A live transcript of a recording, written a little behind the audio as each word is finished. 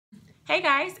Hey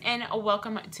guys, and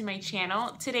welcome to my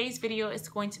channel. Today's video is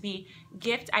going to be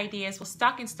gift ideas,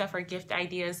 stocking stuffer gift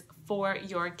ideas for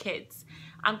your kids.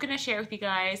 I'm going to share with you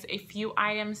guys a few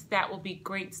items that will be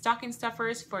great stocking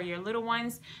stuffers for your little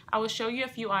ones. I will show you a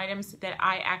few items that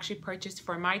I actually purchased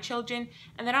for my children,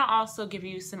 and then I'll also give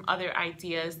you some other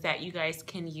ideas that you guys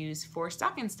can use for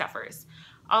stocking stuffers.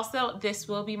 Also, this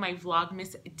will be my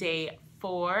Vlogmas day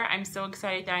 4. I'm so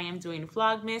excited that I am doing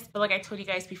Vlogmas, but like I told you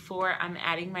guys before, I'm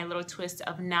adding my little twist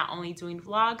of not only doing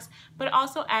vlogs, but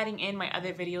also adding in my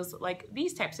other videos like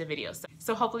these types of videos.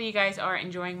 So hopefully you guys are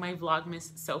enjoying my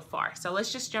Vlogmas so far. So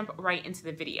let's just jump right into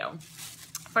the video.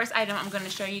 First item I'm going to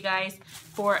show you guys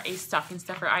for a stocking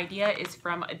stuffer idea is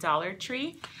from Dollar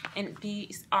Tree, and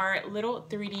these are little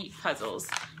 3D puzzles.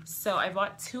 So I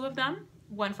bought 2 of them.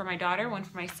 One for my daughter, one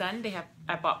for my son.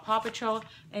 I bought Paw Patrol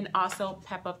and also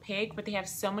Peppa Pig, but they have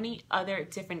so many other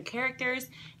different characters.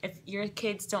 If your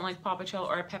kids don't like Paw Patrol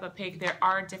or Peppa Pig, there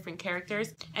are different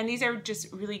characters. And these are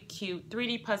just really cute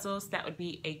 3D puzzles that would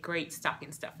be a great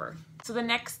stocking stuffer. So the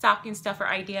next stocking stuffer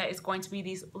idea is going to be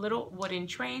these little wooden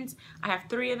trains. I have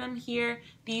 3 of them here.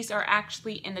 These are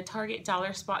actually in the Target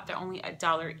dollar spot. They're only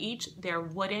 $1 each. They're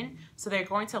wooden, so they're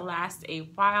going to last a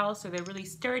while. So they're really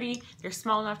sturdy. They're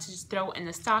small enough to just throw in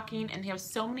the stocking, and they have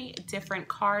so many different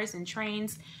cars and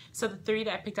trains. So the 3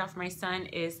 that I picked out for my son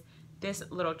is this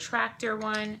little tractor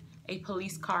one, a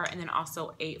police car, and then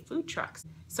also a food truck.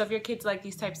 So if your kids like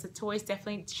these types of toys,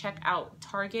 definitely check out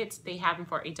Target. They have them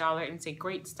for $1 and it's a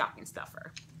great stocking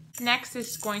stuffer. Next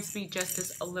is going to be just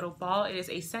this little ball. It is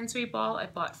a sensory ball I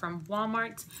bought from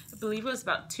Walmart. I believe it was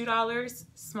about $2,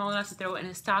 small enough to throw in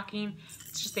a stocking.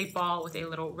 It's just a ball with a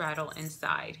little rattle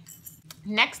inside.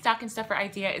 Next stocking stuffer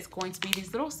idea is going to be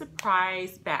these little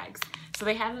surprise bags. So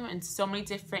they have them in so many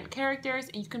different characters,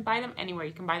 and you can buy them anywhere.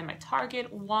 You can buy them at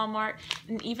Target, Walmart,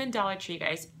 and even Dollar Tree,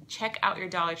 guys. Check out your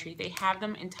Dollar Tree. They have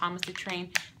them in Thomas the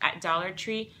Train at Dollar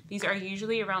Tree. These are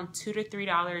usually around $2 to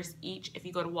 $3 each if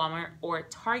you go to Walmart or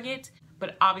Target.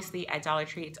 But obviously at Dollar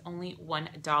Tree, it's only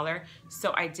 $1.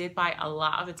 So I did buy a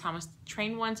lot of the Thomas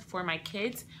Train ones for my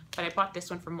kids, but I bought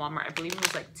this one from Walmart. I believe it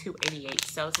was like $2.88.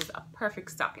 So this is a perfect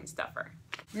stocking stuffer.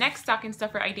 Next stocking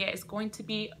stuffer idea is going to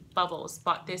be bubbles.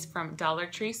 Bought this from Dollar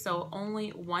Tree, so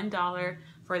only $1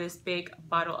 for this big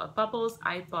bottle of bubbles.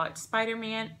 I bought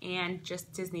Spider-Man and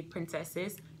just Disney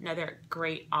princesses. Another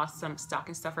great, awesome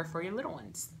stocking stuffer for your little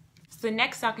ones. So the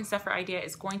next stocking stuffer idea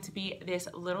is going to be this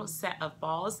little set of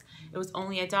balls. It was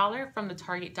only $1 from the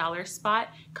Target dollar spot.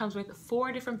 It comes with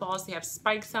 4 different balls. They have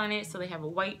spikes on it, so they have a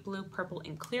white, blue, purple,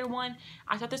 and clear one.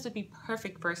 I thought this would be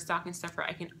perfect for a stocking stuffer.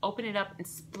 I can open it up and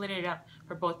split it up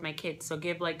for both my kids. So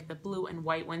give like the blue and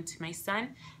white one to my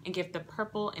son and give the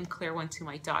purple and clear one to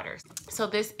my daughter. So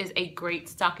this is a great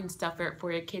stocking stuffer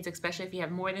for your kids, especially if you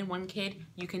have more than one kid.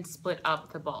 You can split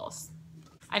up the balls.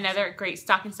 Another great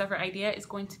stocking stuffer idea is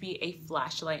going to be a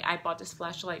flashlight. I bought this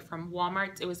flashlight from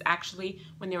Walmart. It was actually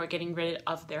when they were getting rid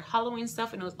of their Halloween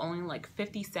stuff, and it was only like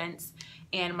 50 cents.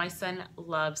 And my son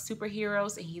loves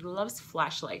superheroes and he loves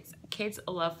flashlights. Kids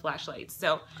love flashlights.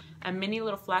 So a mini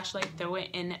little flashlight, throw it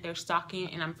in their stocking,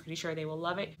 and I'm pretty sure they will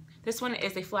love it. This one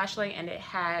is a flashlight, and it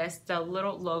has the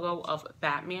little logo of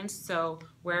Batman. So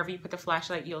wherever you put the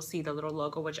flashlight, you'll see the little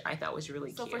logo, which I thought was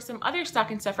really cute. So for some other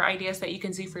stocking stuffer ideas that you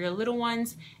can do for your little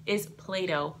ones is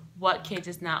Play-Doh. What kid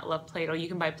does not love Play-Doh? You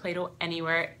can buy Play-Doh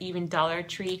anywhere, even Dollar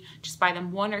Tree. Just buy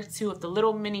them 1 or 2 of the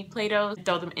little mini Play-Dohs,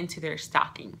 throw them into their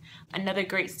stocking. Another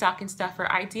great stocking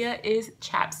stuffer idea is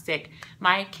chapstick.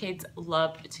 My kids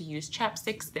love to use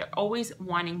chapsticks. They're always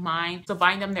wanting mine. So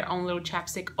buying them their own little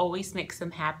chapstick always makes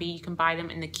them happy. You can buy them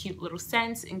in the cute little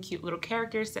scents and cute little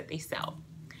characters that they sell.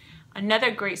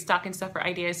 Another great stocking stuffer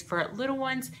ideas for little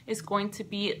ones is going to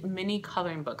be mini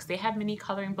coloring books. They have mini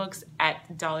coloring books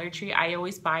at Dollar Tree. I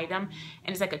always buy them,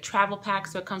 and it's like a travel pack,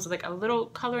 so it comes with like a little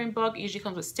coloring book. It usually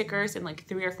comes with stickers and like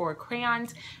 3 or 4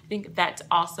 crayons. I think that's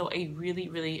also a really,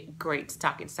 really great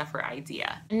stocking stuffer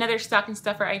idea. Another stocking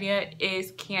stuffer idea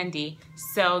is candy.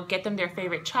 So get them their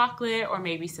favorite chocolate or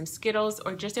maybe some Skittles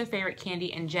or just their favorite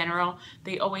candy in general.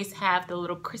 They always have the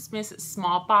little Christmas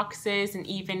small boxes, and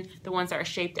even the ones that are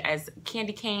shaped as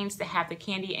candy canes that have the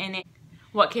candy in it.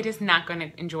 What kid is not going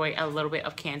to enjoy a little bit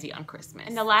of candy on Christmas?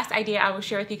 And the last idea I will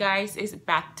share with you guys is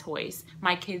bath toys.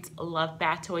 My kids love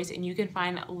bath toys, and you can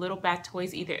find little bath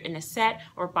toys either in a set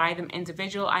or buy them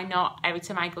individual. I know every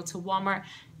time I go to Walmart,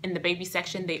 in the baby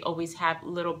section, they always have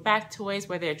little bath toys,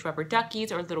 whether it's rubber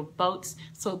duckies or little boats.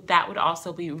 So that would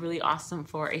also be really awesome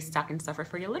for a stocking stuffer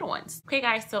for your little ones. Okay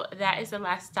guys, so that is the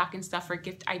last stocking stuffer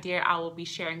gift idea I will be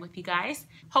sharing with you guys.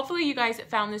 Hopefully you guys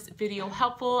found this video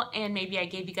helpful and maybe I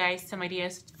gave you guys some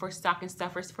ideas for stocking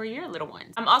stuffers for your little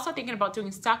ones. I'm also thinking about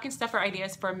doing stocking stuffer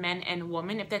ideas for men and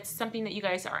women. If that's something that you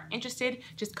guys are interested,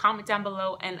 just comment down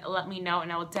below and let me know,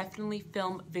 and I will definitely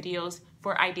film videos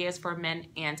for ideas for men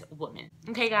and women.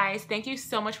 Okay guys, thank you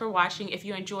so much for watching. If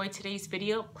you enjoyed today's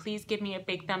video, please give me a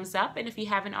big thumbs up, and if you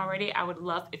haven't already, I would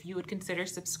love if you would consider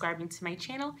subscribing to my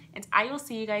channel, and I will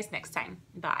see you guys next time.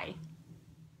 Bye.